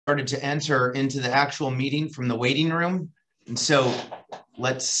started to enter into the actual meeting from the waiting room. And so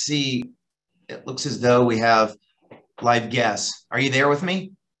let's see, it looks as though we have live guests. Are you there with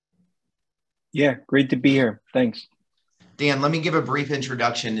me? Yeah, great to be here. Thanks. Dan, let me give a brief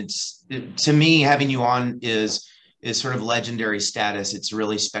introduction. To me, having you on is sort of legendary status. It's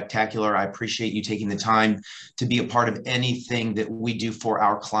really spectacular. I appreciate you taking the time to be a part of anything that we do for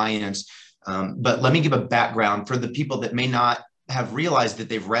our clients. But let me give a background for the people that may not have realized that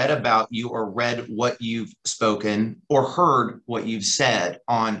they've read about you or read what you've spoken or heard what you've said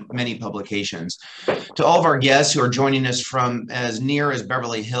on many publications. To all of our guests who are joining us from as near as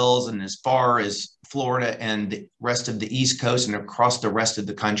Beverly Hills and as far as Florida and the rest of the East Coast and across the rest of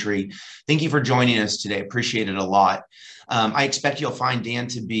the country, thank you for joining us today. Appreciate it a lot. I expect you'll find Dan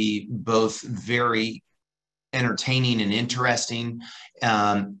to be both very entertaining and interesting,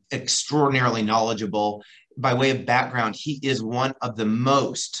 extraordinarily knowledgeable. By way of background, he is one of the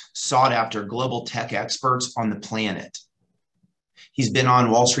most sought after global tech experts on the planet. He's been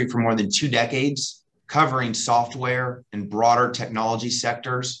on Wall Street for more than 2 decades, covering software and broader technology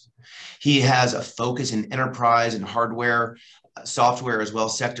sectors. He has a focus in enterprise and hardware, software as well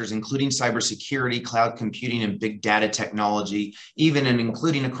sectors, including cybersecurity, cloud computing, and big data technology, even and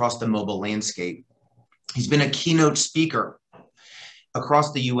including across the mobile landscape. He's been a keynote speaker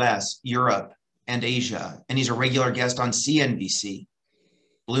across the US, Europe, and Asia, and he's a regular guest on CNBC,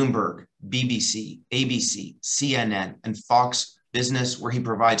 Bloomberg, BBC, ABC, CNN, and Fox Business, where he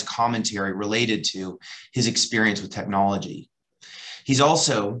provides commentary related to his experience with technology. He's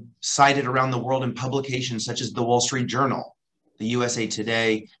also cited around the world in publications such as the Wall Street Journal, the USA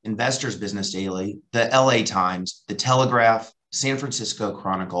Today, Investors Business Daily, the LA Times, the Telegraph, San Francisco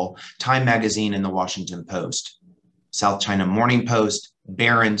Chronicle, Time Magazine, and the Washington Post, South China Morning Post,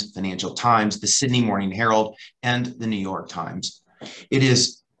 Barron's, Financial Times, the Sydney Morning Herald, and the New York Times. It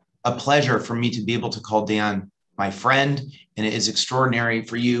is a pleasure for me to be able to call Dan my friend, and it is extraordinary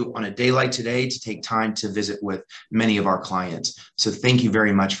for you on a day like today to take time to visit with many of our clients. So thank you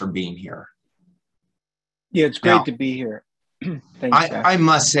very much for being here. Yeah, it's great to be here. Thanks, Jeff. I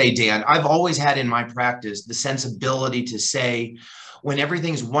must say, Dan, I've always had in my practice the sensibility to say, when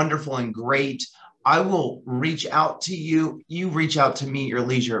everything's wonderful and great, I will reach out to you, you reach out to me at your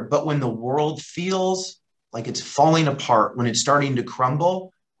leisure. But when the world feels like it's falling apart, when it's starting to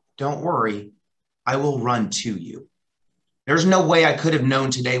crumble, don't worry, I will run to you. There's no way I could have known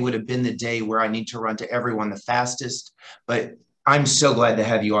today would have been the day where I need to run to everyone the fastest, but I'm so glad to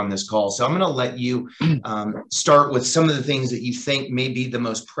have you on this call. So I'm going to let you start with some of the things that you think may be the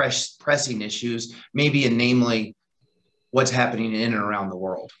most pressing issues, maybe and namely what's happening in and around the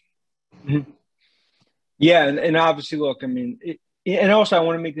world. Mm-hmm. Yeah, and obviously, look, I mean, and also I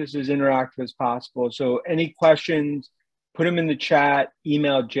want to make this as interactive as possible. So any questions, put them in the chat,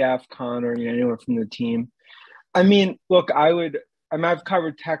 email Jeff, Connor, anyone from the team. I mean, look, I've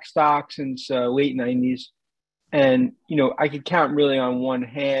covered tech stocks since late 90s. And, I could count really on one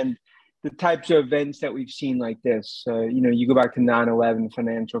hand the types of events that we've seen like this. You go back to 9/11,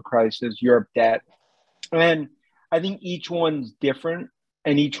 financial crisis, Europe debt. And I think each one's different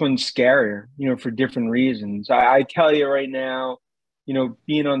and each one's scarier, for different reasons. I tell you right now,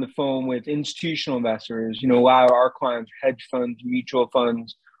 being on the phone with institutional investors, a lot of our clients, hedge funds, mutual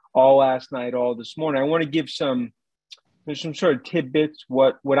funds, all last night, all this morning. I want to give some sort of tidbits,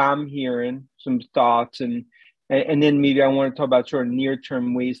 what I'm hearing, some thoughts, and then maybe I want to talk about sort of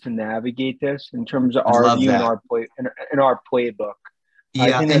near-term ways to navigate this in terms of our view and our playbook.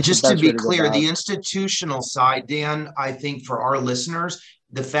 Yeah, and just to be clear, the institutional side, Dan, I think for our listeners,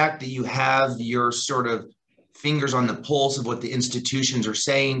 the fact that you have your sort of fingers on the pulse of what the institutions are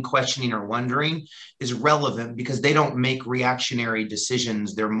saying, questioning or wondering is relevant because they don't make reactionary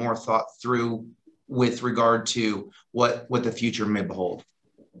decisions. They're more thought through with regard to what the future may behold.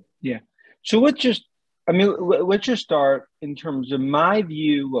 Yeah. So let's just start in terms of my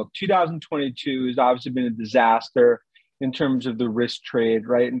view. Look, 2022 has obviously been a disaster in terms of the risk trade,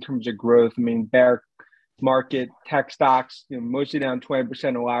 right? In terms of growth. I mean, bear market, tech stocks, mostly down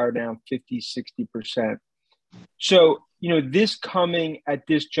 20%, a lot are down 50, 60%. So, this coming at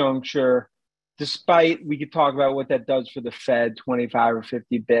this juncture, despite we could talk about what that does for the Fed, 25 or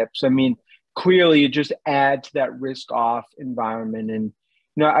 50 bips. I mean, clearly it just adds to that risk off environment. And,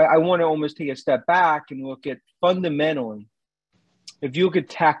 I want to almost take a step back and look at fundamentally, if you look at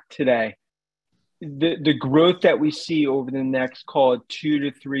tech today, the growth that we see over the next, call it 2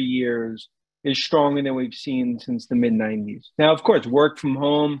 to 3 years, is stronger than we've seen since the mid-90s. Now, of course, work from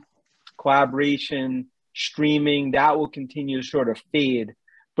home, collaboration, streaming, that will continue to sort of fade.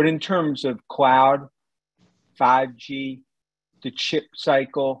 But in terms of cloud, 5G, the chip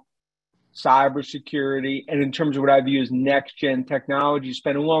cycle, cybersecurity, and in terms of what I view as next-gen technology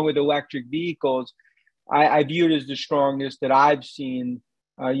spend along with electric vehicles, I view it as the strongest that I've seen,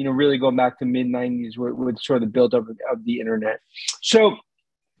 really going back to mid-90s with sort of the build-up of the internet. So,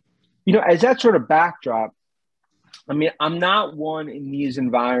 as that sort of backdrop, I mean, I'm not one in these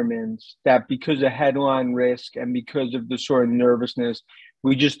environments that because of headline risk and because of the sort of nervousness,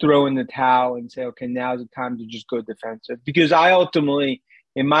 we just throw in the towel and say, okay, now's the time to just go defensive. Because I ultimately,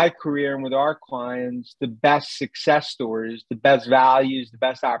 in my career and with our clients, the best success stories, the best values, the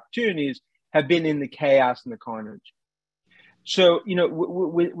best opportunities have been in the chaos and the carnage. So,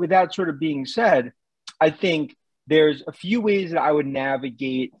 with that sort of being said, I think there's a few ways that I would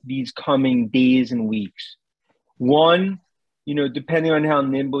navigate these coming days and weeks. One, depending on how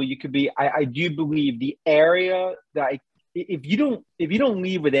nimble you could be, I do believe the area that if you don't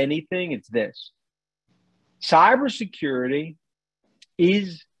leave with anything, it's this. Cybersecurity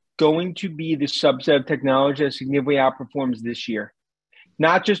is going to be the subset of technology that significantly outperforms this year.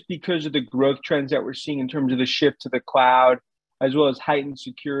 Not just because of the growth trends that we're seeing in terms of the shift to the cloud, as well as heightened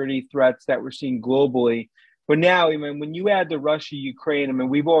security threats that we're seeing globally. But now, when you add the Russia-Ukraine,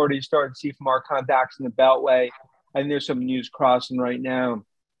 we've already started to see from our contacts in the Beltway, and there's some news crossing right now,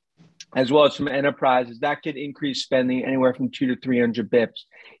 as well as from enterprises, that could increase spending anywhere from 200 to 300 bips.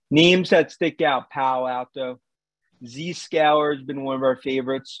 Names that stick out: Palo Alto, Zscaler has been one of our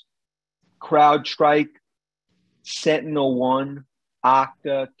favorites, CrowdStrike, SentinelOne,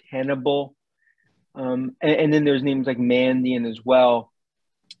 Okta, Tenable, and then there's names like Mandiant as well.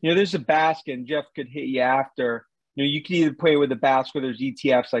 There's a basket, and Jeff could hit you after. You can either play with the basket. There's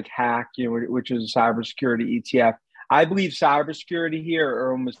ETFs like Hack, which is a cybersecurity ETF. I believe cybersecurity here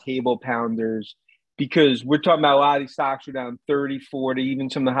are almost table pounders because we're talking about a lot of these stocks are down 30, 40, even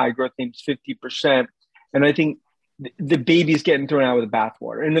some of the high growth names 50%. And I think the baby's getting thrown out with the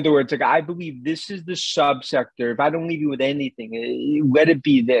bathwater. In other words, I believe this is the subsector. If I don't leave you with anything, let it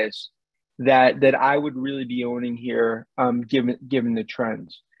be this, that I would really be owning here, given the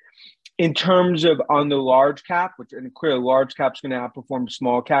trends. In terms of on the large cap, and clearly large cap's going to outperform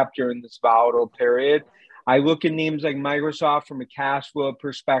small cap during this volatile period, I look at names like Microsoft from a cash flow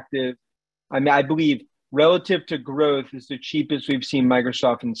perspective. I believe relative to growth is the cheapest we've seen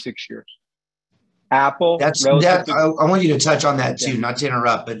Microsoft in 6 years. Apple. I want you to touch on that too, not to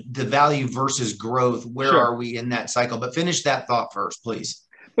interrupt, but the value versus growth, where are we in that cycle? But finish that thought first, please.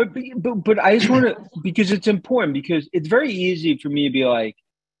 But I just want to, because it's important, because it's very easy for me to be like,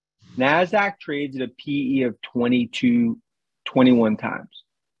 NASDAQ trades at a PE of 22, 21 times.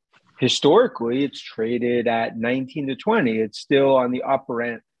 Historically, it's traded at 19 to 20. It's still on the upper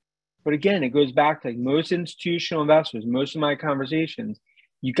end. But again, it goes back to most institutional investors, most of my conversations,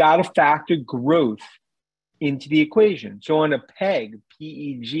 you got to factor growth into the equation. So on a PEG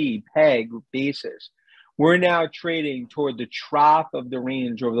basis, we're now trading toward the trough of the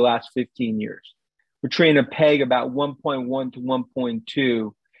range over the last 15 years. We're trading a PEG about 1.1 to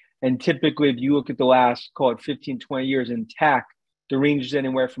 1.2. And typically, if you look at the last, call it 15, 20 years in tech, the range is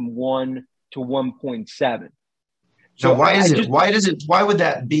anywhere from 1 to 1.7. So why would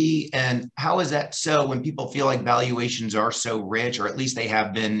that be? And how is that so when people feel like valuations are so rich, or at least they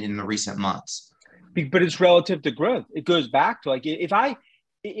have been in the recent months? But it's relative to growth. It goes back to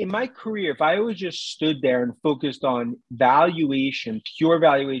in my career, if I always just stood there and focused on valuation, pure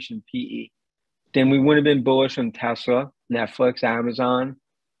valuation PE, then we wouldn't have been bullish on Tesla, Netflix, Amazon,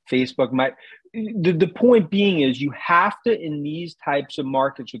 Facebook. The point being is you have to, in these types of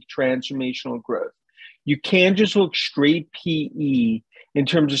markets with transformational growth, you can't just look straight PE in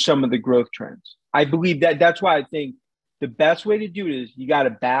terms of some of the growth trends. I believe that's why I think the best way to do it is you got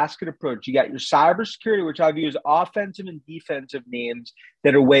a basket approach. You got your cybersecurity, which I view as offensive and defensive names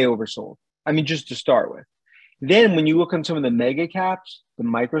that are way oversold. Just to start with. Then when you look on some of the mega caps, the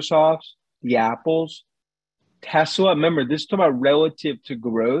Microsofts, the Apples, Tesla, remember, this is talking about relative to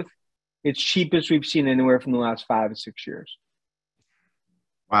growth. It's cheapest we've seen anywhere from the last 5 to 6 years.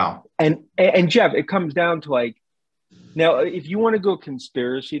 Wow. And Jeff, it comes down to now, if you want to go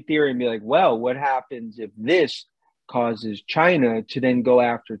conspiracy theory and be like, well, what happens if this causes China to then go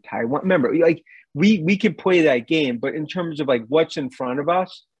after Taiwan? Remember, we could play that game, but in terms of what's in front of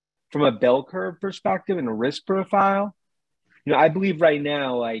us from a bell curve perspective and a risk profile, I believe right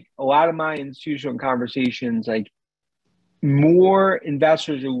now, a lot of my institutional conversations, more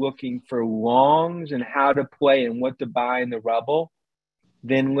investors are looking for longs and how to play and what to buy in the rubble.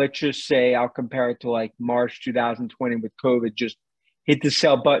 Then let's just say I'll compare it to March 2020 with COVID. Just hit the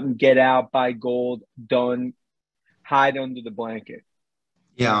sell button, get out, buy gold, done, hide under the blanket.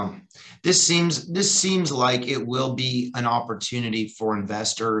 Yeah, this seems like it will be an opportunity for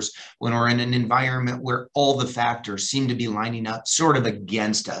investors when we're in an environment where all the factors seem to be lining up sort of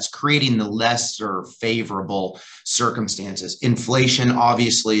against us, creating the lesser favorable circumstances. Inflation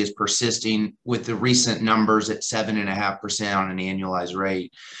obviously is persisting with the recent numbers at 7.5% on an annualized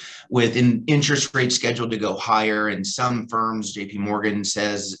rate, with interest rates scheduled to go higher. And some firms, JP Morgan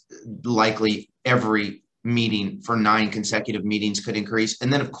says likely every meeting for 9 consecutive meetings could increase.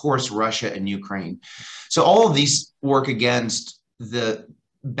 And then, of course, Russia and Ukraine. So all of these work against the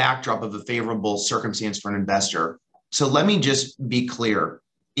backdrop of a favorable circumstance for an investor. So let me just be clear.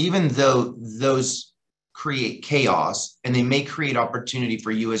 Even though those create chaos and they may create opportunity for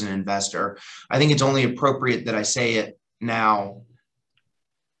you as an investor, I think it's only appropriate that I say it now.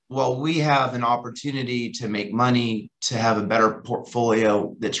 Well, we have an opportunity to make money, to have a better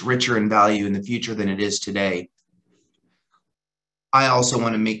portfolio that's richer in value in the future than it is today. I also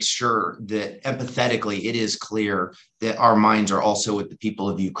want to make sure that empathetically it is clear that our minds are also with the people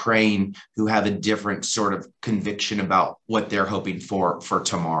of Ukraine who have a different sort of conviction about what they're hoping for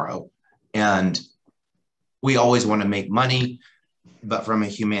tomorrow. And we always want to make money, but from a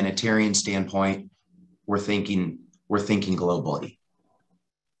humanitarian standpoint, we're thinking globally.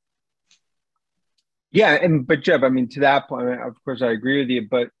 Yeah, but Jeff, I mean, to that point, of course, I agree with you,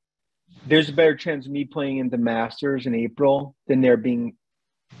 but there's a better chance of me playing in the Masters in April than there being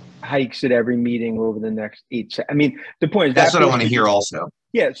hikes at every meeting over the next 8 seconds. I mean, the point is that's what I want to hear also.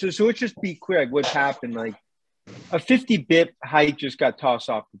 Yeah, so let's just be clear, like what's happened. Like a 50 bip hike just got tossed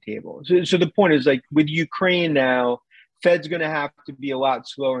off the table. So the point is, like with Ukraine now, Fed's going to have to be a lot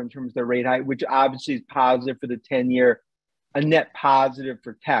slower in terms of the rate hike, which obviously is positive for the 10-year, a net positive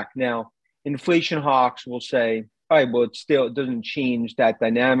for tech. Now, inflation hawks will say, all right, well, it doesn't change that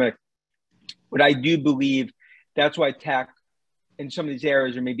dynamic. But I do believe that's why tech in some of these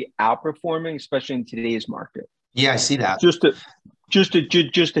areas are maybe outperforming, especially in today's market. Yeah, I see that. Just to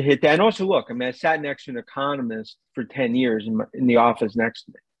hit that. And also, look, I mean, I sat next to an economist for 10 years in the office next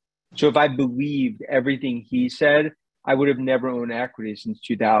to me. So if I believed everything he said, I would have never owned equity since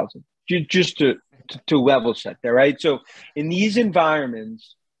 2000. Just to level set there, right? So in these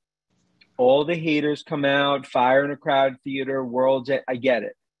environments, all the haters come out, fire in a crowd theater, I get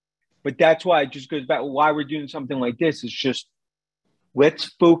it. But that's why it just goes back why we're doing something like this. It's just let's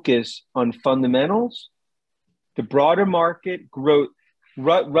focus on fundamentals, the broader market growth.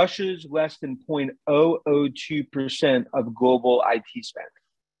 Russia's less than 0.002% of global IT spend.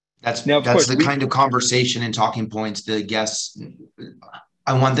 That's the kind of conversation and talking points the guests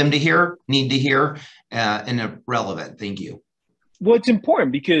I want them to hear, need to hear, and are relevant. Thank you. Well, it's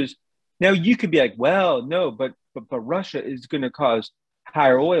important because now you could be like, well, no, but Russia is going to cause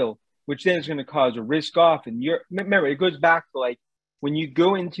higher oil, which then is going to cause a risk off. And remember, it goes back to like when you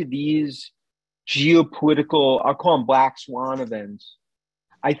go into these geopolitical, I'll call them black swan events,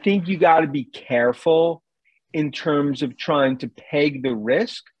 I think you got to be careful in terms of trying to peg the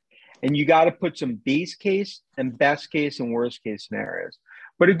risk. And you got to put some base case and best case and worst case scenarios.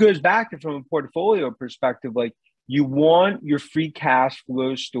 But it goes back to, from a portfolio perspective, like you want your free cash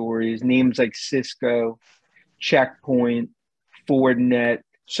flow stories, names like Cisco, Checkpoint, Fortinet,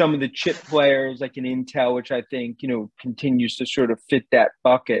 some of the chip players like an Intel, which I think, continues to sort of fit that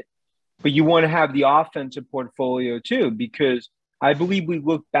bucket. But you want to have the offensive portfolio too, because I believe we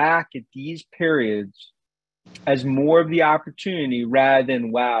look back at these periods as more of the opportunity rather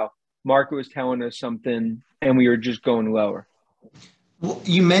than, wow, market was telling us something and we were just going lower. Well,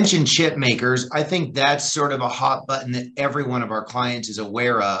 you mentioned chip makers. I think that's sort of a hot button that every one of our clients is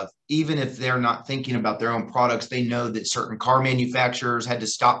aware of. Even if they're not thinking about their own products, they know that certain car manufacturers had to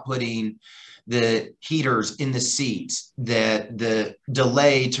stop putting the heaters in the seats, that the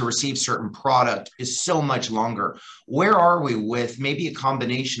delay to receive certain product is so much longer. Where are we with maybe a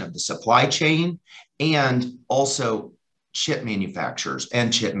combination of the supply chain and also chip manufacturers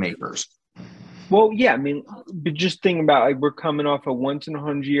and chip makers? Well, yeah, I mean, but just think about like we're coming off a once in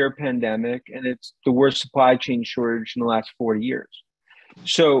 100-year pandemic, and it's the worst supply chain shortage in the last 40 years.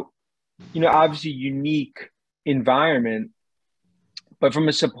 So, obviously unique environment, but from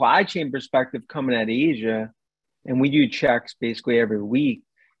a supply chain perspective, coming out of Asia, and we do checks basically every week,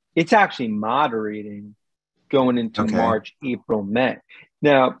 it's actually moderating going into March, April, May.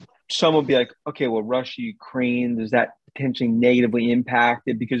 Now, some will be like, okay, well, Russia, Ukraine, does that potentially negatively impact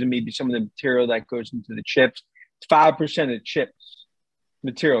it because it may be some of the material that goes into the chips? 5% of chips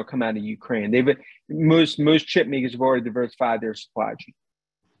material come out of Ukraine. Most chip makers have already diversified their supply chain.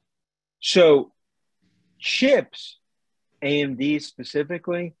 So chips, AMD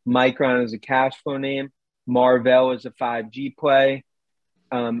specifically, Micron is a cash flow name, Marvell is a 5G play.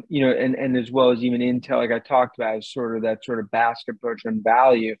 and as well as even Intel, like I talked about, is sort of that sort of basket approach on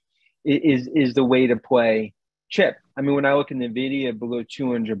value is the way to play chip. I mean, when I look in NVIDIA below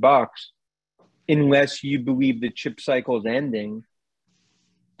 $200, unless you believe the chip cycle is ending,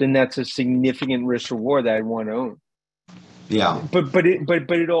 then that's a significant risk reward that I'd want to own. Yeah. But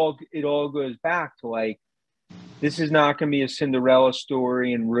it all goes back to like, this is not going to be a Cinderella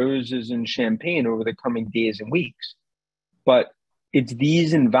story and roses and champagne over the coming days and weeks. But it's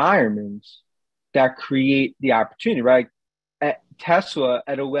these environments that create the opportunity, right? At Tesla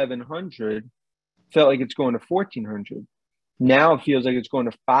at 1,100 felt like it's going to 1,400. Now it feels like it's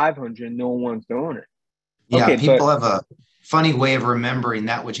going to 500 and no one wants to own it. Yeah, okay, people have a funny way of remembering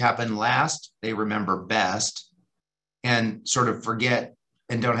that which happened last. They remember best and sort of forget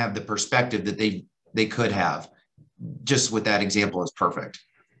and don't have the perspective that they could have. Just with that example is perfect.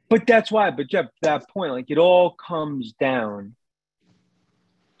 But that's why, but Jeff, that point, like it all comes down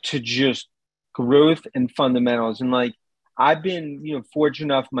to just growth and fundamentals. And like I've been, fortunate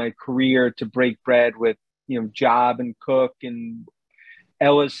enough in my career to break bread with, Job and Cook and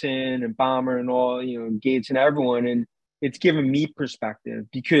Ellison and Balmer and all, Gates and everyone. And it's given me perspective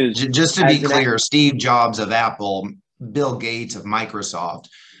because just to be clear, Steve Jobs of Apple, Bill Gates of Microsoft,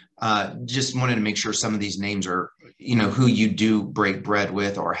 just wanted to make sure some of these names are, who you do break bread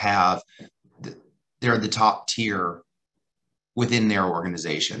with or have. They're the top tier within their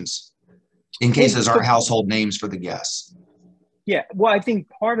organizations, in case those aren't household names for the guests. Yeah. Well, I think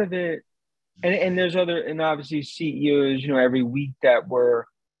part of it, and there's other, and obviously CEOs, every week that we're,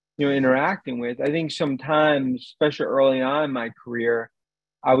 interacting with. I think sometimes, especially early on in my career,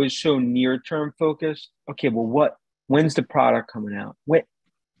 I was so near-term focused. Okay, well, when's the product coming out?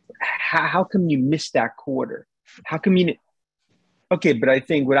 How come you missed that quarter? How come you? Okay, but I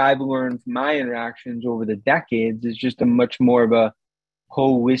think what I've learned from my interactions over the decades is just a much more of a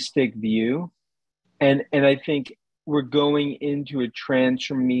holistic view. And I think we're going into a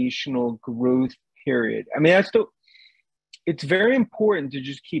transformational growth period. I mean, it's very important to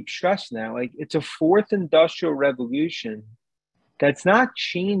just keep stressing that. Like, it's a fourth industrial revolution that's not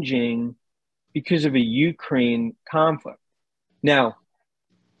changing because of a Ukraine conflict. Now,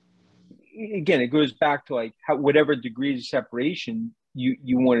 again, it goes back to like whatever degrees of separation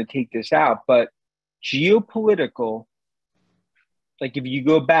you want to take this out. But geopolitical, like if you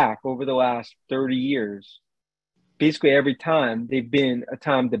go back over the last 30 years, basically every time they've been a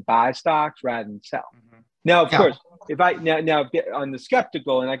time to buy stocks rather than sell. Mm-hmm. Now, of course, if I now on the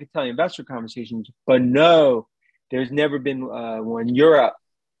skeptical, and I can tell you investor conversations, but no, there's never been one Europe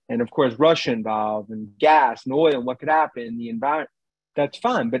and of course Russia involved and gas and oil and what could happen in the environment. That's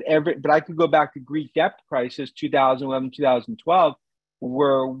fine, but I could go back to Greek debt crisis 2011, 2012,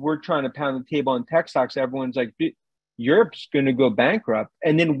 where we're trying to pound the table on tech stocks. Everyone's like, Europe's going to go bankrupt,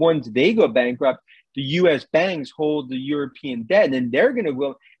 and then once they go bankrupt, the U.S. banks hold the European debt, and then they're going to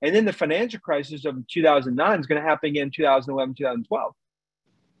go. And then the financial crisis of 2009 is going to happen again in 2011, 2012.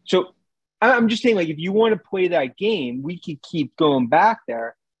 So I'm just saying, like, if you want to play that game, we could keep going back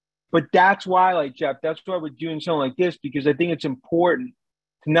there. But that's why, like, Jeff, that's why we're doing something like this, because I think it's important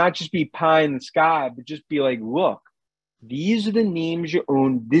to not just be pie in the sky, but just be like, look, these are the names you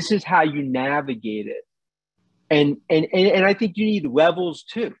own. This is how you navigate it. And I think you need levels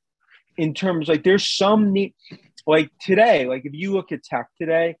too. In terms, like, there's some need, like today, like if you look at tech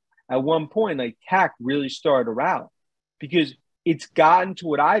today, at one point, like tech really started to rally because it's gotten to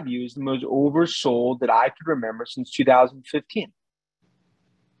what I view as the most oversold that I could remember since 2015.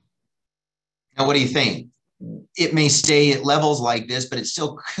 Now, what do you think? It may stay at levels like this, but it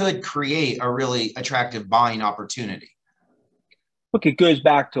still could create a really attractive buying opportunity. Look, it goes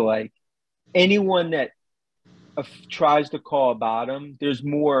back to like anyone that tries to call a bottom, there's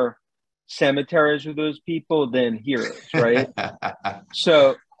more cemeteries with those people than heroes, right?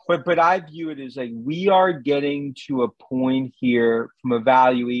 So, but I view it as like we are getting to a point here from a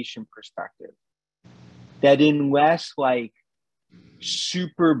valuation perspective that unless like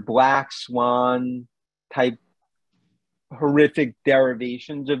super black swan type horrific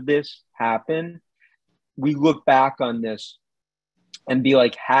derivations of this happen, we look back on this and be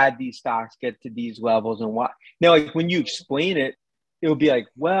like, had these stocks get to these levels and why? Now, like when you explain it, it'll be like,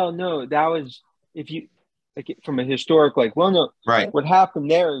 well, no, that was, if you, like from a historic, like, well, no, right. What happened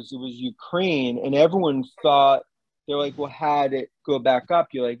there is it was Ukraine and everyone thought, they're like, well, had it go back up?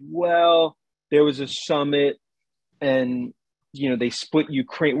 You're like, well, there was a summit and, they split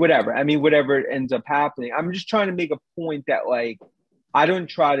Ukraine, whatever. I mean, whatever ends up happening. I'm just trying to make a point that like, I don't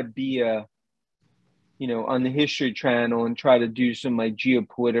try to be on the History Channel and try to do some like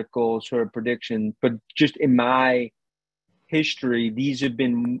geopolitical sort of prediction, but just in my history, these have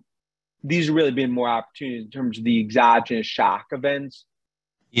really been more opportunities in terms of the exogenous shock events,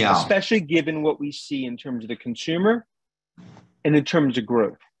 especially given what we see in terms of the consumer and in terms of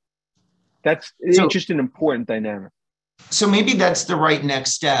growth. It's just an important dynamic. So maybe that's the right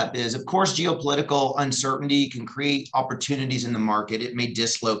next step is, of course, geopolitical uncertainty can create opportunities in the market. It may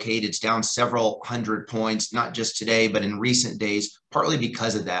dislocate. It's down several hundred points, not just today, but in recent days, partly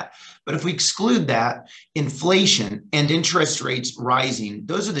because of that. But if we exclude that, inflation and interest rates rising,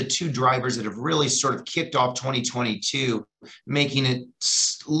 those are the two drivers that have really sort of kicked off 2022, making it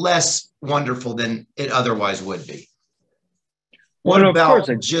less wonderful than it otherwise would be. What about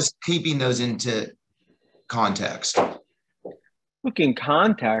just keeping those into context? Look, in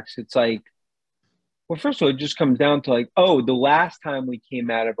context, it's like, well, first of all, it just comes down to like, oh, the last time we came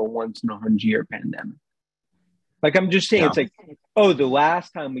out of a once in a 100-year pandemic. Like, I'm just saying, it's like, oh, the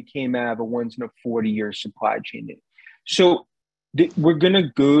last time we came out of a once in a 40-year supply chain. So we're going to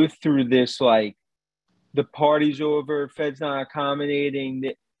go through this, like, the party's over, Fed's not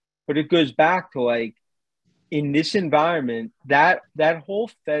accommodating, but it goes back to like, in this environment, that whole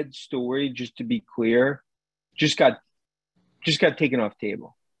Fed story, just to be clear, just got taken off the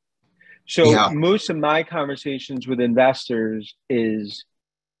table. So most of my conversations with investors is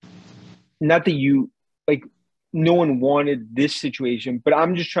not that no one wanted this situation, but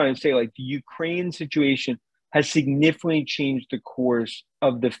I'm just trying to say, like, the Ukraine situation has significantly changed the course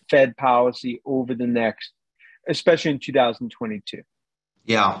of the Fed policy over the next, especially in 2022.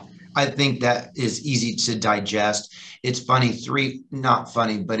 Yeah, I think that is easy to digest. It's funny, not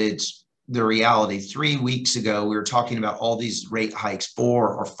funny, but it's the reality. 3 weeks ago, we were talking about all these rate hikes,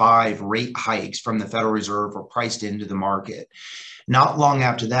 4 or 5 rate hikes from the Federal Reserve were priced into the market. Not long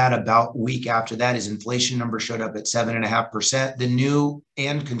after that, about a week after that, his inflation number showed up at 7.5%. The new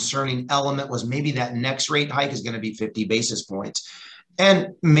and concerning element was maybe that next rate hike is going to be 50 basis points. And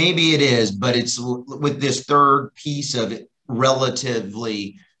maybe it is, but it's with this third piece of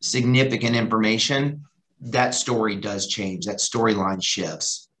relatively significant information, that story does change. That storyline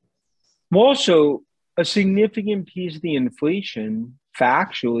shifts. Well, also, a significant piece of the inflation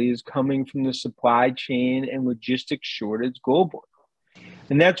factually is coming from the supply chain and logistics shortage globally.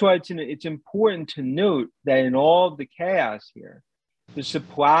 And that's why it's important to note that in all of the chaos here, the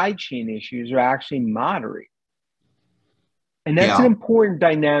supply chain issues are actually moderate. And that's an important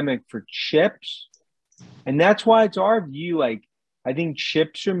dynamic for chips. And that's why it's our view, like, I think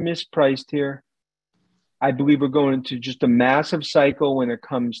chips are mispriced here. I believe we're going into just a massive cycle when it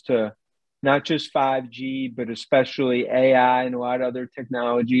comes to not just 5G, but especially AI and a lot of other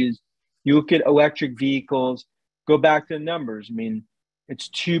technologies. You look at electric vehicles, go back to the numbers. I mean, it's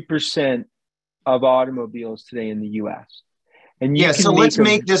 2% of automobiles today in the US. And so let's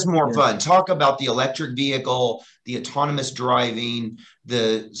make this more fun. Talk about the electric vehicle, the autonomous driving,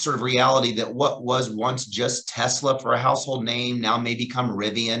 the sort of reality that what was once just Tesla for a household name now may become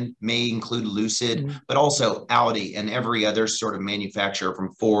Rivian, may include Lucid, but also Audi and every other sort of manufacturer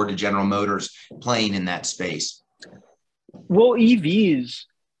from Ford to General Motors playing in that space. Well, EVs,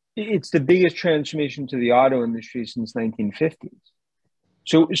 it's the biggest transformation to the auto industry since 1950s.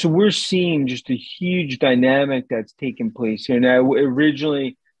 So we're seeing just a huge dynamic that's taken place here. Now, originally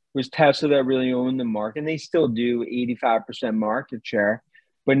it was Tesla that really owned the market, and they still do 85% market share.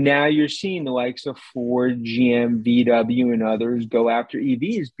 But now you're seeing the likes of Ford, GM, VW, and others go after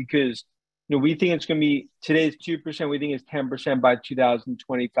EVs because, we think it's going to be, today's 2%, we think it's 10% by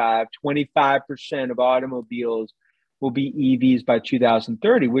 2025. 25% of automobiles will be EVs by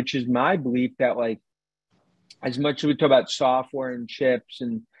 2030, which is my belief that, like, as much as we talk about software and chips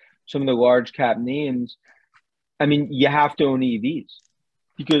and some of the large cap names, I mean, you have to own EVs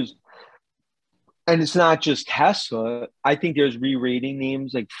because, and it's not just Tesla. I think there's re-rating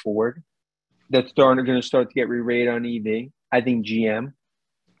names like Ford that's going to start to get re-rated on EV. I think GM.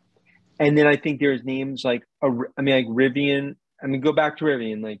 And then I think there's names like Rivian. I mean, go back to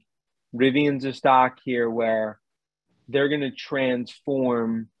Rivian. Like, Rivian's a stock here where they're going to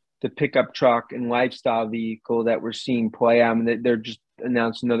transform the pickup truck and lifestyle vehicle that we're seeing play out. I mean, they're just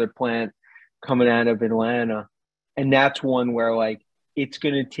announced another plant coming out of Atlanta. And that's one where, like, it's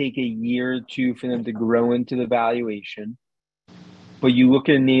going to take a year or two for them to grow into the valuation. But you look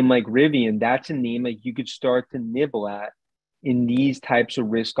at a name like Rivian, that's a name like you could start to nibble at in these types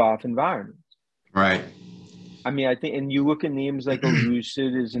of risk-off environments. Right. I mean, I think, and you look at names like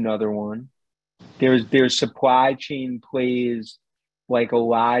Lucid is another one. There's supply chain plays like a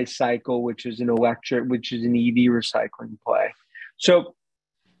Li-Cycle, which is an EV recycling play. So,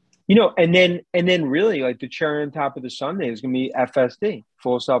 and then really, like, the cherry on top of the sundae is going to be FSD,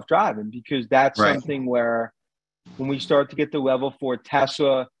 full self-driving, because that's something where when we start to get to level 4,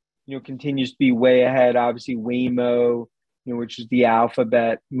 Tesla, continues to be way ahead. Obviously, Waymo, which is the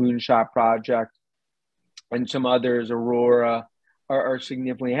Alphabet moonshot project, and some others, Aurora, are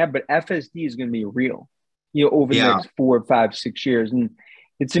significantly ahead. But FSD is going to be real, over the next 4, 5, 6 years. And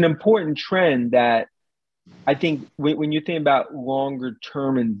it's an important trend that I think when you think about longer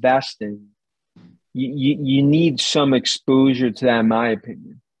term investing, you need some exposure to that, in my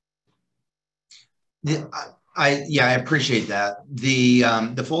opinion. I appreciate that.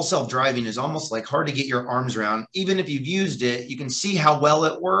 The full self-driving is almost like hard to get your arms around. Even if you've used it, you can see how well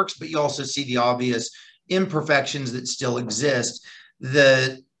it works, but you also see the obvious imperfections that still exist.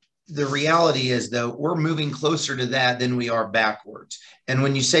 The reality is, though, we're moving closer to that than we are backwards. And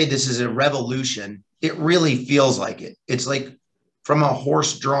when you say this is a revolution, it really feels like it. It's like from a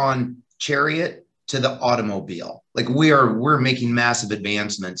horse-drawn chariot to the automobile. Like we're making massive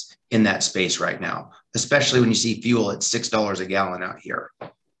advancements in that space right now, especially when you see fuel at $6 a gallon out here.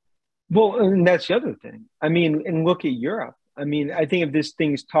 Well, and that's the other thing. I mean, and look at Europe. I mean, I think if this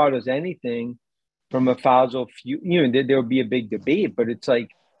thing's taught us anything from a fossil fuel, there'll be a big debate, but it's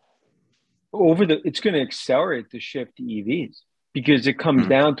like it's going to accelerate the shift to EVs, because it comes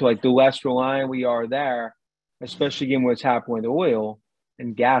down to like the less reliant we are there, especially given what's happened with oil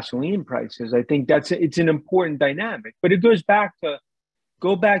and gasoline prices. I think it's an important dynamic, but it goes back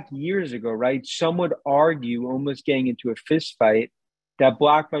years ago, right? Some would argue, almost getting into a fist fight, that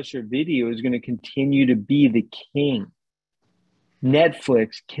Blockbuster Video is going to continue to be the king.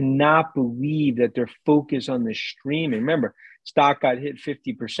 Netflix cannot believe that they're focused on the streaming. Remember, stock got hit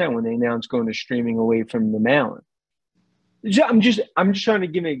 50% when they announced going to streaming away from the mail-in. I'm just trying to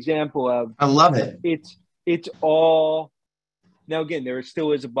give an example of. I love it. It's all. Now, again, there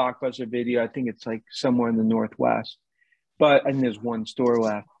still is a Blockbuster Video. I think it's like somewhere in the Northwest, but I think there's one store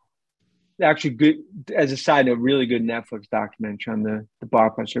left. Actually, good, as a side note, really good Netflix documentary on the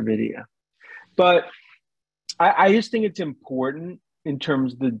Blockbuster Video. But I just think it's important in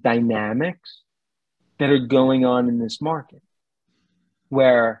terms of the dynamics that are going on in this market,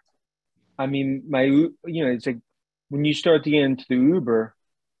 where, I mean, it's like when you start to get into the Uber,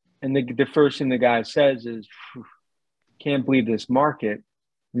 and the first thing the guy says is, can't believe this market.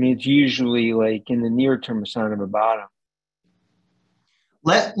 I mean, it's usually like in the near term a sign of a bottom.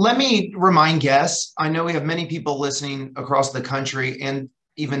 Let me remind guests, I know we have many people listening across the country and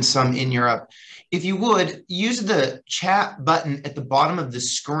even some in Europe. If you would, use the chat button at the bottom of the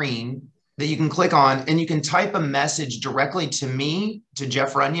screen that you can click on, and you can type a message directly to me, to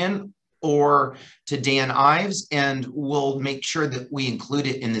Jeff Runyan, or to Dan Ives, and we'll make sure that we include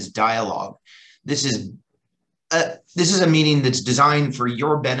it in this dialogue. This is a meeting that's designed for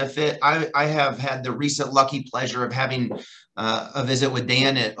your benefit. I have had the recent lucky pleasure of having a visit with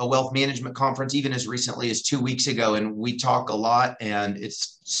Dan at a wealth management conference, even as recently as 2 weeks ago. And we talk a lot, and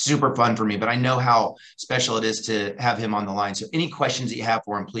it's super fun for me, but I know how special it is to have him on the line. So any questions that you have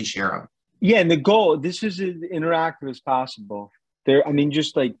for him, please share them. Yeah. And the goal, this is as interactive as possible.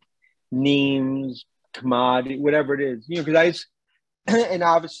 Just like names, commodity, whatever it is, because and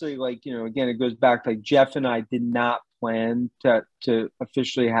obviously, again, it goes back to like Jeff and I did not plan to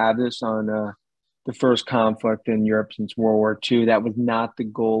officially have this on the first conflict in Europe since World War II. That was not the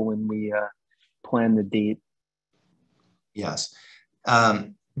goal when we planned the date. Yes.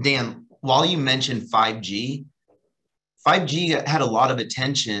 Dan, while you mentioned 5G had a lot of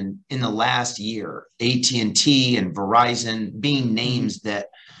attention in the last year. AT&T and Verizon being names that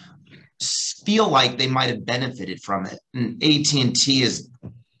feel like they might have benefited from it. And AT&T is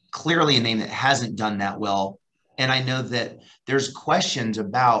clearly a name that hasn't done that well. And I know that there's questions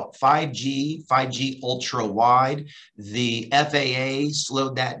about 5G ultra wide. The FAA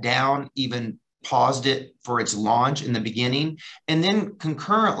slowed that down, even paused it for its launch in the beginning. And then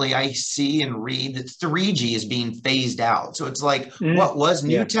concurrently, I see and read that 3G is being phased out. So it's like what was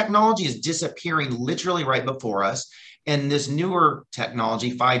new technology is disappearing literally right before us. And this newer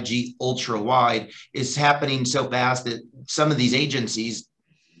technology, 5G ultra wide, is happening so fast that some of these agencies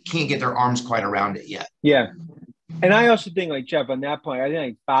can't get their arms quite around it yet. Yeah. And I also think, like, Jeff, on that point, I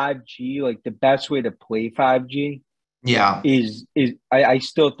think like 5G, like the best way to play 5G is I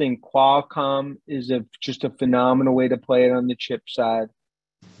still think Qualcomm is just a phenomenal way to play it on the chip side.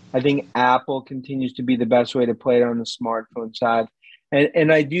 I think Apple continues to be the best way to play it on the smartphone side.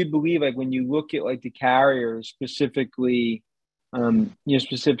 And I do believe, like, when you look at like the carriers, specifically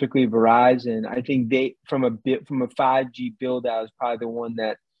Verizon, I think they from a 5G build out is probably the one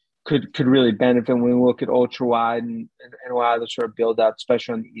that could really benefit when we look at ultra wide and a lot of the sort of build out,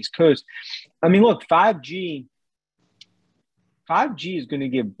 especially on the East Coast. I mean, look, 5G is going to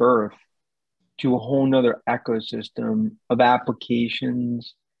give birth to a whole nother ecosystem of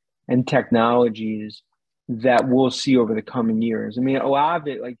applications and technologies that we'll see over the coming years. I mean, a lot of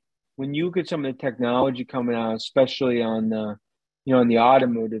it, like when you look at some of the technology coming out, especially on the, on the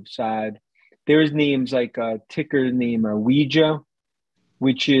automotive side, there's names like a ticker name Ouija,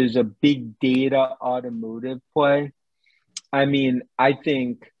 which is a big data automotive play. I mean, I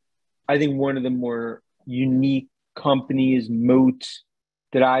think one of the more unique companies, moats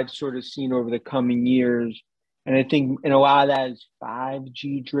that I've sort of seen over the coming years. And I think, and a lot of that is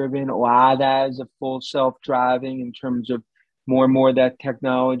 5G driven. A lot of that is a full self-driving in terms of more and more of that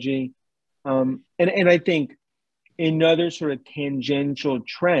technology. And I think another sort of tangential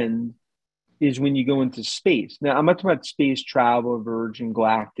trend is when you go into space. Now, I'm not talking about space travel, Virgin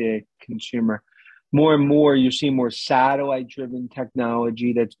Galactic, consumer. More and more, you're seeing more satellite-driven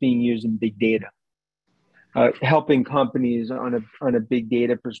technology that's being used in big data, helping companies on a big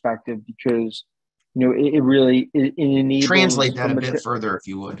data perspective because, it really enables. Translate that a bit further, if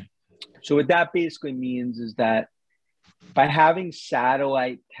you would. So what that basically means is that by having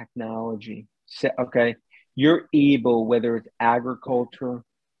satellite technology, okay, you're able, whether it's agriculture,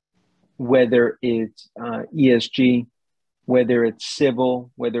 whether it's ESG, whether it's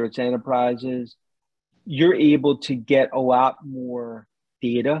civil, whether it's enterprises, you're able to get a lot more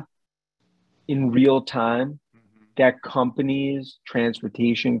data in real time that companies,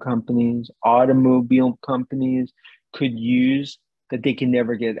 transportation companies, automobile companies could use that they can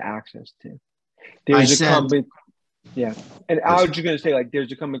never get access to. There's a company, yeah. And I was just going to say, like,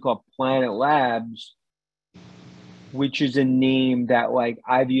 there's a company called Planet Labs, which is a name that, like,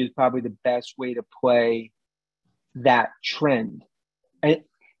 I view as probably the best way to play that trend.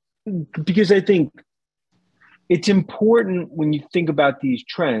 Because I think it's important when you think about these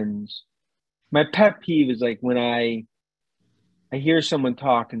trends. My pet peeve is like when I hear someone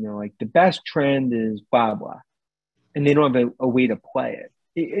talk and they're like, the best trend is blah, blah, and they don't have a way to play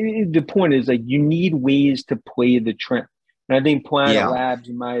it. The point is, like, you need ways to play the trend. And I think Planet Labs,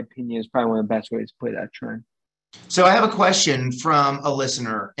 in my opinion, is probably one of the best ways to play that trend. So I have a question from a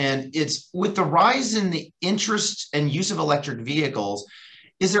listener, and it's with the rise in the interest and use of electric vehicles,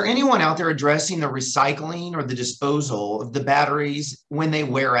 is there anyone out there addressing the recycling or the disposal of the batteries when they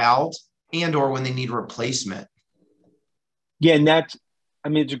wear out and or when they need replacement? Yeah,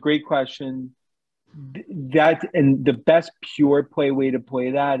 and it's a great question. And the best pure play way to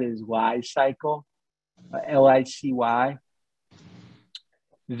play that is Li-Cycle, Licy.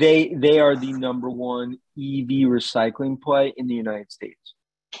 They are the number one EV recycling play in the United States.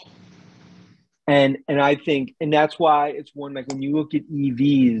 And I think, and that's why it's one, like when you look at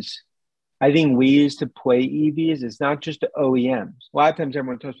EVs, I think ways to play EVs, it's not just the OEMs. A lot of times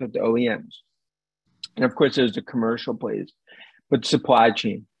everyone talks about the OEMs. And of course, there's the commercial plays, but supply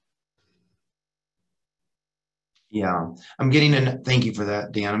chain. Yeah, thank you for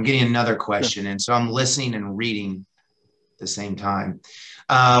that, Dan. I'm getting another question. Sure. And so I'm listening and reading at the same time.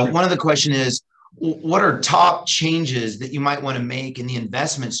 Sure. One of the question is, what are top changes that you might want to make in the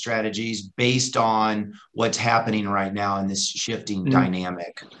investment strategies based on what's happening right now in this shifting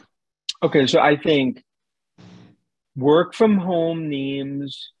dynamic? Okay, so I think work from home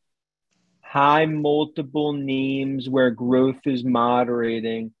names, high multiple names where growth is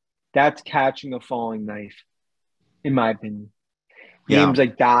moderating, that's catching a falling knife, in my opinion. Yeah. Names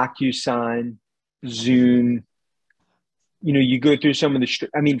like DocuSign, Zoom. You go through some of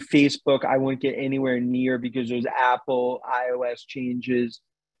Facebook, I won't get anywhere near because there's Apple, iOS changes.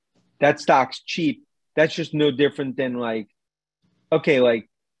 That stock's cheap. That's just no different than like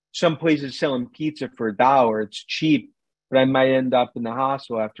some places selling pizza for $1. It's cheap, but I might end up in the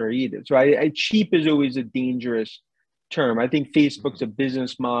hospital after I eat it. So cheap is always a dangerous term. I think Facebook's a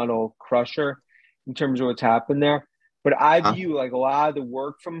business model crusher in terms of what's happened there. But I view like a lot of the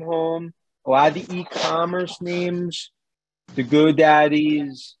work from home, a lot of the e-commerce names, the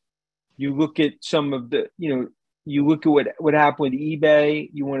GoDaddies, you look at some of the, you look at what happened with eBay,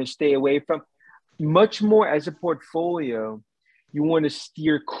 you want to stay away from. Much more as a portfolio, you want to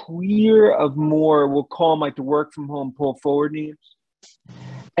steer clear of more, we'll call them like the work from home pull forward names.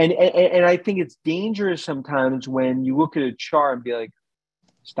 And I think it's dangerous sometimes when you look at a chart and be like,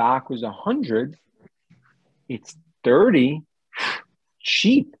 stock was 100, it's 30,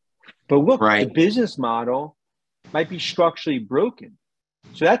 cheap. But look, The business model might be structurally broken.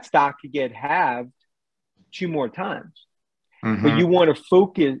 So that stock could get halved 2 more times. Mm-hmm. But you want to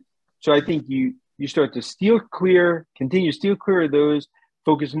focus. So I think you start to continue to steer clear of those,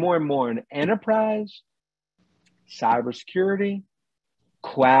 focus more and more on enterprise, cybersecurity,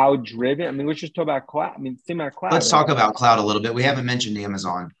 cloud driven. Let's just talk about cloud. Think about cloud. Let's talk about cloud a little bit. We haven't mentioned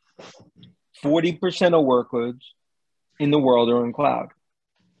Amazon. 40% of workloads in the world are on cloud.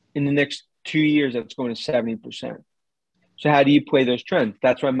 In the next 2 years, that's going to 70%. So how do you play those trends?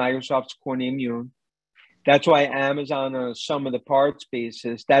 That's why Microsoft's core immune. That's why Amazon on a sum of the parts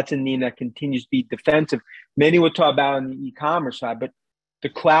basis, that's a name that continues to be defensive. Many will talk about on the e-commerce side, but the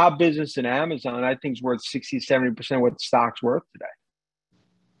cloud business in Amazon, I think, is worth 60, 70% of what the stock's worth today.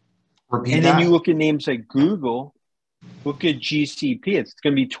 Repeat and that. then you look at names like Google, look at GCP, it's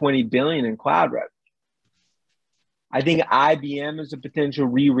going to be 20 billion in cloud revenue. I think IBM is a potential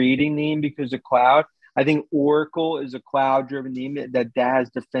re-rating name because of cloud. I think Oracle is a cloud-driven name that has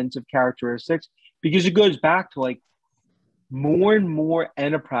defensive characteristics because it goes back to like more and more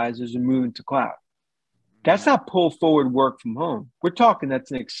enterprises are moving to cloud. That's not pull forward work from home. We're talking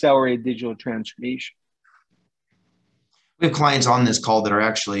that's an accelerated digital transformation. We have clients on this call that are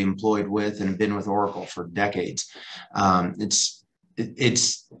actually employed with and have been with Oracle for decades. It's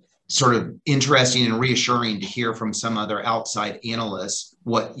sort of interesting and reassuring to hear from some other outside analysts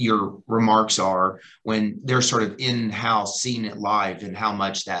what your remarks are when they're sort of in-house seeing it live and how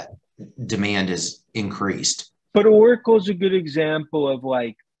much that demand is increased. But Oracle is a good example of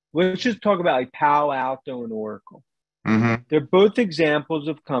like, let's just talk about like Palo Alto and Oracle. Mm-hmm. They're both examples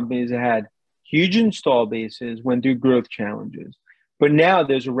of companies that had huge install bases, went through growth challenges. But now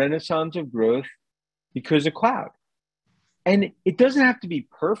there's a renaissance of growth because of cloud. And it doesn't have to be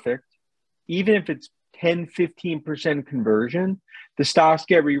perfect. Even if it's 10, 15% conversion, the stocks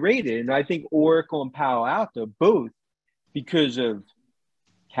get re-rated. And I think Oracle and Palo Alto, both because of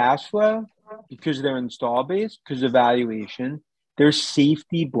cash flow, because of their install base, because of valuation, they're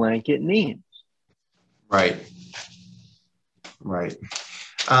safety blanket names. Right. Right.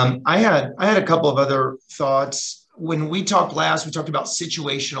 I had a couple of other thoughts. When we talked last, we talked about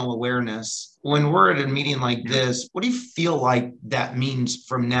situational awareness. When we're at a meeting like this, what do you feel like that means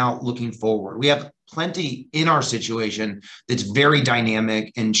from now looking forward? We have plenty in our situation that's very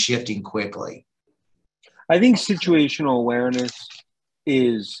dynamic and shifting quickly. I think situational awareness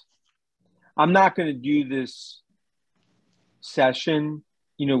is, I'm not going to do this session,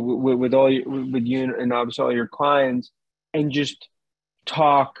 with you and obviously all your clients and just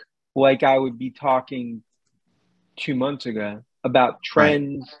talk like I would be talking 2 months ago about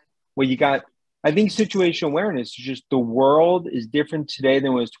trends. Right. Where you got, I think situational awareness is just the world is different today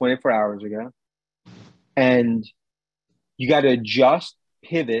than it was 24 hours ago. And you got to adjust,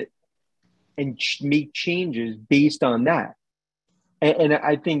 pivot, and make changes based on that. And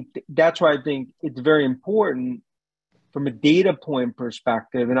I think that's why I think it's very important from a data point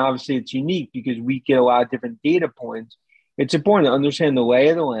perspective. And obviously it's unique because we get a lot of different data points. It's important to understand the lay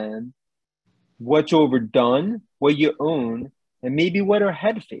of the land, what's overdone, what you own, and maybe what are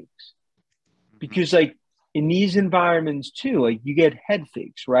head fakes. Because like in these environments too, like you get head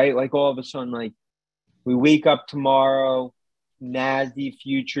fakes, right? Like all of a sudden, like we wake up tomorrow, NASDAQ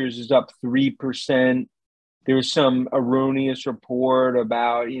futures is up 3%. There's some erroneous report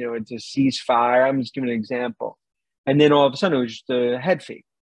about, it's a ceasefire. I'm just giving an example. And then all of a sudden it was just a head fake.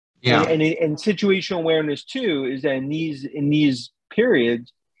 Yeah. And situational awareness too is that in these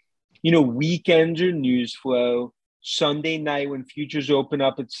periods, weekends are news flow. Sunday night when futures open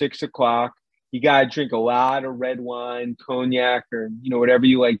up at 6:00, you got to drink a lot of red wine, cognac, or, whatever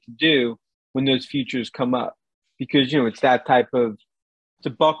you like to do when those futures come up. Because, it's that type of,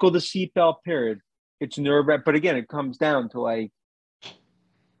 to buckle the seatbelt period. It's nerve-wracking. But again, it comes down to like,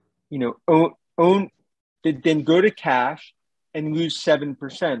 own, then go to cash and lose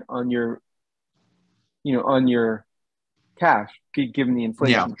 7% on your cash, given the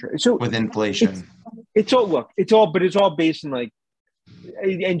inflation rate. So with inflation, it's all based on like,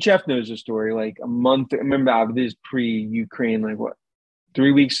 and Jeff knows the story. Like a month, I remember this pre-Ukraine, like what,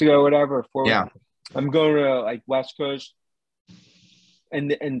 3 weeks ago, or whatever, or 4 weeks. I'm going to like West Coast,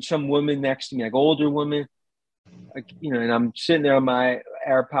 and some woman next to me, like older woman, like and I'm sitting there on my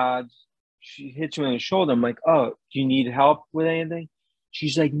AirPods. She hits me on the shoulder. I'm like, "Oh, do you need help with anything?"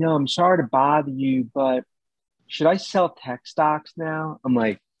 She's like, "No, I'm sorry to bother you, but should I sell tech stocks now?" I'm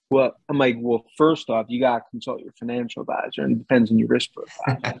like, well, first off, you got to consult your financial advisor, and it depends on your risk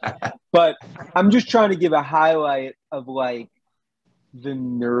profile. But I'm just trying to give a highlight of like the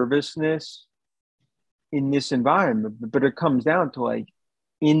nervousness in this environment. But it comes down to like,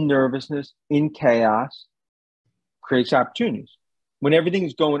 in nervousness, in chaos, creates opportunities. When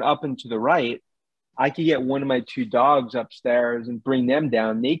everything's going up and to the right, I could get one of my 2 dogs upstairs and bring them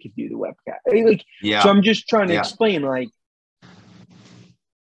down. They could do the webcast. So I'm just trying to explain,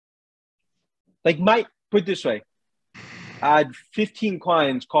 put it this way. I had 15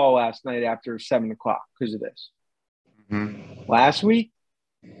 clients call last night after 7:00 because of this. Mm-hmm. Last week,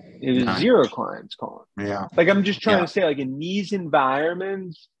 It was None. 0 clients calling. Yeah. Like, I'm just trying Yeah. to say, like, in these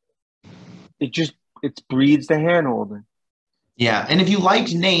environments, it breeds the hand holding. Yeah. And if you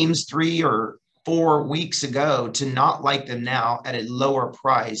liked names 3 or 4 weeks ago, to not like them now at a lower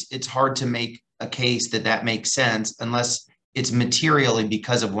price, it's hard to make a case that that makes sense unless it's materially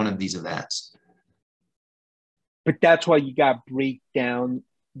because of one of these events. But that's why you got to break down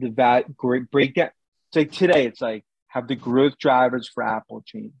breakdown. It's like today, it's like, have the growth drivers for Apple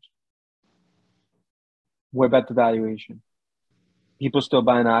changed? What about the valuation? People still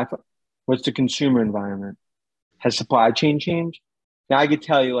buying iPhone? What's the consumer environment? Has supply chain changed? Now I could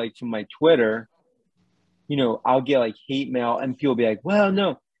tell you, like, from my Twitter, I'll get like hate mail and people be like, well,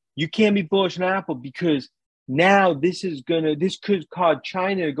 no, you can't be bullish on Apple because now this could cause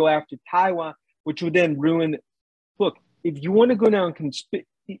China to go after Taiwan, which would then ruin. Look, if you want to go down,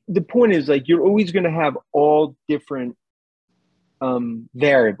 the point is, like, you're always going to have all different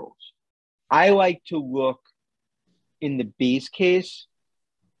variables. I like to look in the base case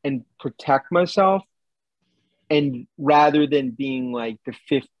and protect myself, and rather than being like the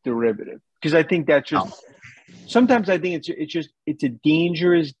fifth derivative, because I think that's just sometimes I think it's a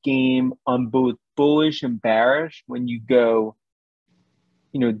dangerous game on both bullish and bearish when you go,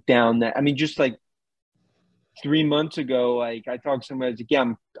 down that. I mean, just like 3 months ago, like, I talked to somebody, like,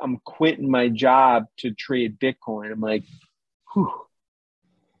 yeah, I'm quitting my job to trade Bitcoin. I'm like, whew.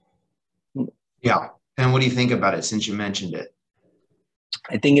 Yeah. And what do you think about it since you mentioned it?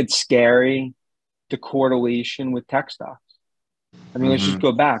 I think it's scary, the correlation with tech stocks. I mean, let's just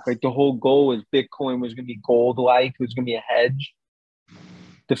go back. Like, the whole goal was Bitcoin was going to be gold-like. It was going to be a hedge.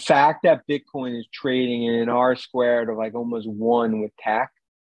 The fact that Bitcoin is trading in an R squared of like almost 1 with tech,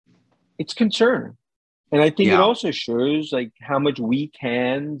 it's concerning. And I think it also shows like how much weak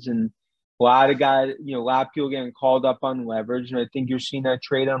hands and a lot of guys, a lot of people getting called up on leverage. And I think you're seeing that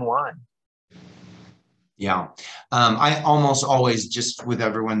trade unwind. Yeah. I almost always, just with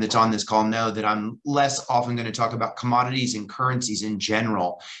everyone that's on this call, know that I'm less often going to talk about commodities and currencies in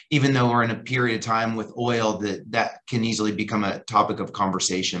general, even though we're in a period of time with oil that can easily become a topic of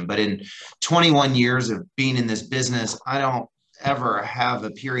conversation. But in 21 years of being in this business, I don't ever have a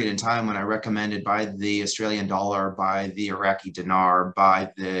period in time when I recommended buy the Australian dollar, buy the Iraqi dinar,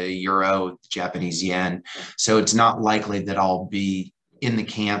 buy the euro, the Japanese yen. So it's not likely that I'll be in the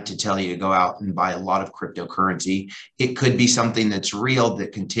camp to tell you to go out and buy a lot of cryptocurrency. It could be something that's real,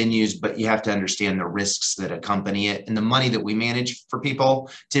 that continues, but you have to understand the risks that accompany it. And the money that we manage for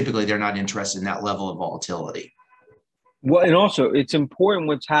people, typically they're not interested in that level of volatility. Well, and also it's important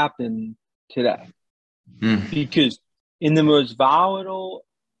what's happened today, because in the most volatile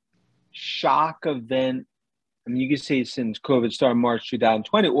shock event, I mean, you could say since COVID started March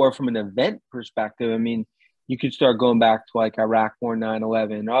 2020, or from an event perspective, I mean, you could start going back to like Iraq War,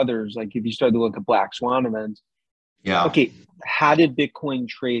 9/11, and others. Like, if you start to look at Black Swan events. Yeah. Okay, how did Bitcoin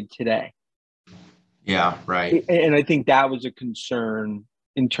trade today? Yeah, right. And I think that was a concern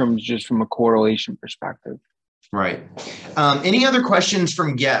in terms just from a correlation perspective. Right. Any other questions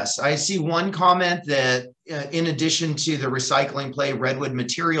from guests? I see one comment that in addition to the recycling play, Redwood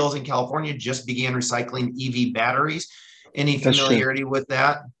Materials in California just began recycling EV batteries. Any familiarity with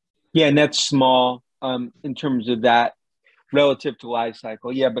that? Yeah, and that's small in terms of that relative to life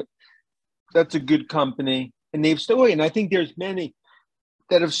cycle. Yeah, but that's a good company. And they've still, and I think there's many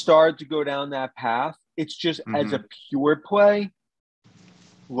that have started to go down that path. It's just as a pure play,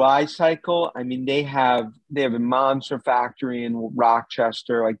 life cycle. I mean, they have a monster factory in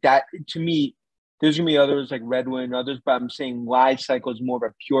Rochester. Like that, to me, there's gonna be others like Redwood and others, but I'm saying life cycle is more of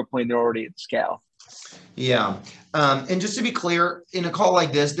a pure play, and they're already at scale. Yeah. And just to be clear, in a call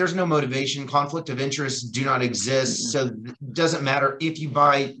like this, there's no motivation. Conflict of interest do not exist. So it doesn't matter if you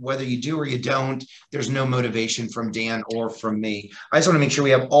buy, whether you do or you don't, there's no motivation from Dan or from me. I just want to make sure we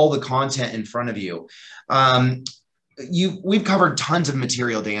have all the content in front of you. We've covered tons of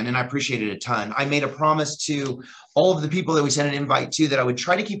material, Dan, and I appreciate it a ton. I made a promise to all of the people that we sent an invite to that I would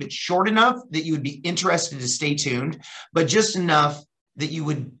try to keep it short enough that you would be interested to stay tuned, but just enough that you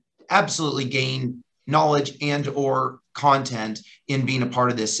would absolutely gain knowledge and or content in being a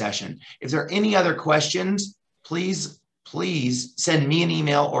part of this session. If there are any other questions, please send me an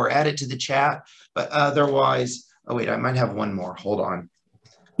email or add it to the chat. But otherwise, oh wait, I might have one more. Hold on.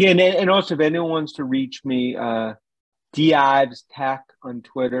 Yeah, and also if anyone wants to reach me, Ives Tech on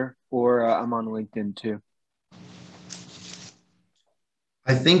Twitter, or I'm on LinkedIn too.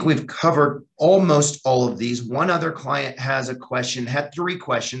 I think we've covered almost all of these. One other client has a question, had 3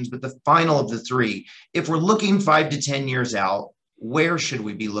 questions, but the final of the 3, if we're looking 5 to 10 years out, where should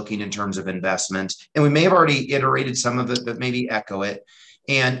we be looking in terms of investment? And we may have already iterated some of it, but maybe echo it.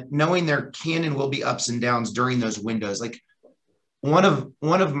 and knowing there can and will be ups and downs during those windows. Like one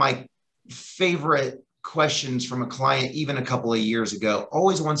of my favorite questions from a client, even a couple of years ago,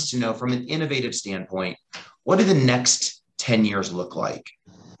 always wants to know from an innovative standpoint, what do the next 10 years look like?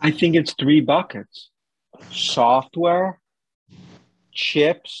 I think it's 3 buckets: software,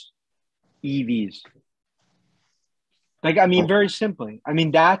 chips, EVs. Like, I mean, very simply, I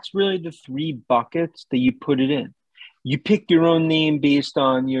mean, that's really the 3 buckets that you put it in. You pick your own name based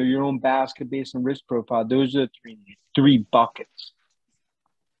on your own basket, based on risk profile. Those are the three buckets.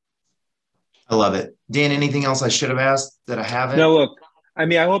 I love it. Dan, anything else I should have asked that I haven't? No, look, I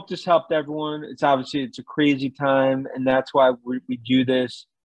mean, I hope this helped everyone. It's obviously, it's a crazy time, and that's why we do this.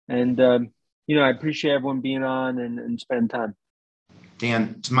 And, I appreciate everyone being on and spending time.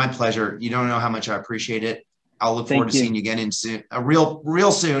 Dan, it's my pleasure. You don't know how much I appreciate it. I'll look forward to seeing you again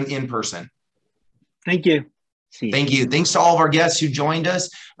real soon in person. Thank you. Thank you. Thanks to all of our guests who joined us.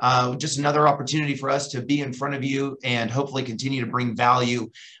 Just another opportunity for us to be in front of you and hopefully continue to bring value.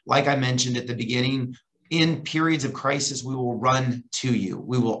 Like I mentioned at the beginning, in periods of crisis, we will run to you.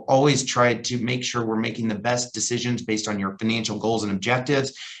 We will always try to make sure we're making the best decisions based on your financial goals and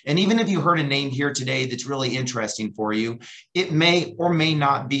objectives. And even if you heard a name here today that's really interesting for you, it may or may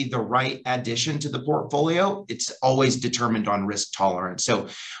not be the right addition to the portfolio. It's always determined on risk tolerance. So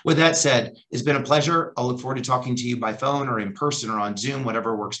with that said, it's been a pleasure. I'll look forward to talking to you by phone or in person or on Zoom,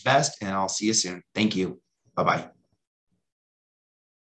 whatever works best. And I'll see you soon. Thank you. Bye-bye.